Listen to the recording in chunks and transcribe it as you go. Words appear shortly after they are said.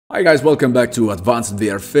Hi guys, welcome back to Advanced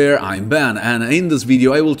VR Fair. I'm Ben, and in this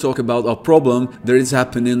video I will talk about a problem that is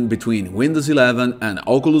happening between Windows 11 and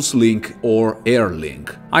Oculus Link or Air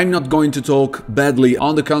Link. I'm not going to talk badly,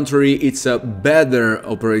 on the contrary, it's a better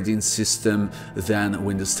operating system than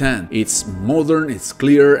Windows 10. It's modern, it's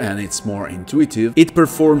clear, and it's more intuitive. It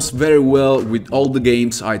performs very well with all the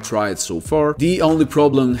games I tried so far. The only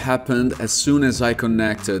problem happened as soon as I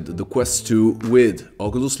connected the Quest 2 with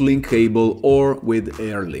Oculus Link cable or with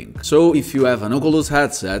Air Link. So if you have an Oculus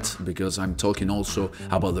headset, because I'm talking also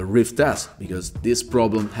about the Rift S, because this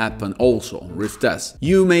problem happened also on Rift S,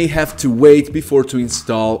 you may have to wait before to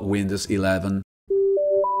install Windows 11.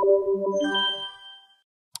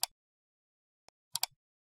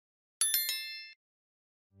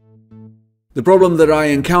 The problem that I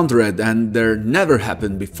encountered, and there never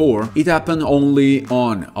happened before, it happened only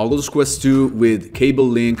on Oculus Quest 2 with Cable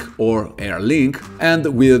Link or Air Link and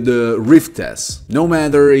with the Rift S. No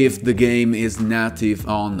matter if the game is native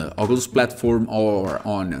on the Oculus platform or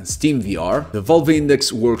on Steam VR, the Valve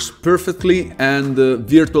Index works perfectly and the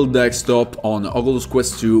virtual desktop on Oculus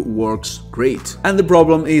Quest 2 works great. And the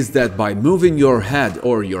problem is that by moving your head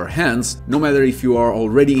or your hands, no matter if you are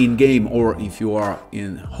already in game or if you are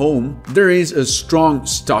in home, there is a strong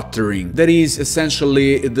stuttering. That is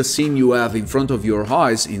essentially the scene you have in front of your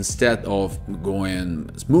eyes, instead of going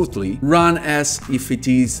smoothly, run as if it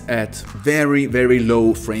is at very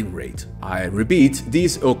low frame rate. I repeat,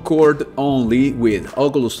 this occurred only with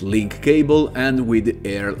Oculus Link cable and with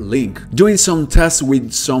Air Link. Doing some tests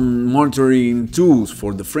with some monitoring tools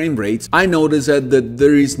for the frame rate, I noticed that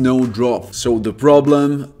there is no drop. So the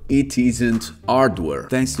problem, it isn't hardware.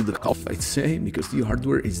 Thanks to the cough, I'd say, because the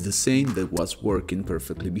hardware is the same that was working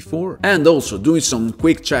perfectly before. And also, doing some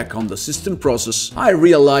quick check on the system process, I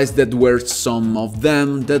realized that were some of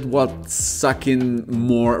them that was sucking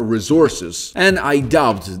more resources. And I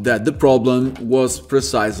doubt that the problem was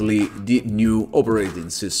precisely the new operating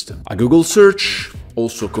system. A Google search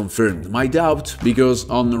also confirmed my doubt, because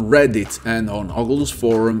on Reddit and on Oculus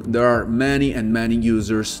forum there are many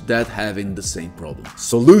users that having the same problem.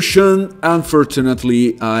 Solution?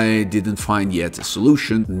 Unfortunately, I didn't find yet a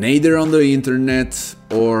solution, neither on the internet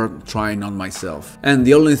or trying on myself. And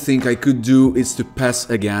the only thing I could do is to pass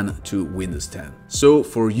again to Windows 10. So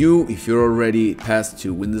for you, if you're already passed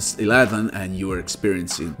to Windows 11 and you are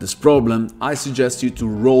experiencing this problem, I suggest you to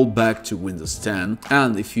roll back to Windows 10.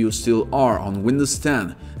 And if you still are on Windows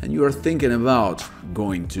 10 and you are thinking about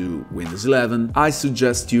going to Windows 11, I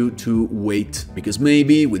suggest you to wait, because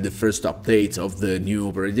maybe with the first update of the new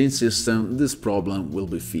operating system, this problem will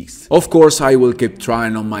be fixed. Of course, I will keep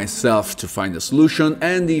trying on myself to find a solution,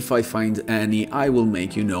 and if I find any, I will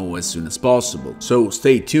make you know as soon as possible. So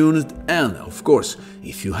stay tuned, and of course,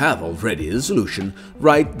 if you have already the solution,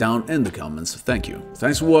 write down in the comments. Thank you.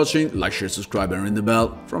 Thanks for watching, like, share, subscribe and ring the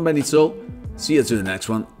bell. From Benito, see you to the next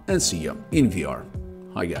one, and see you in VR.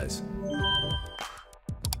 Hi guys.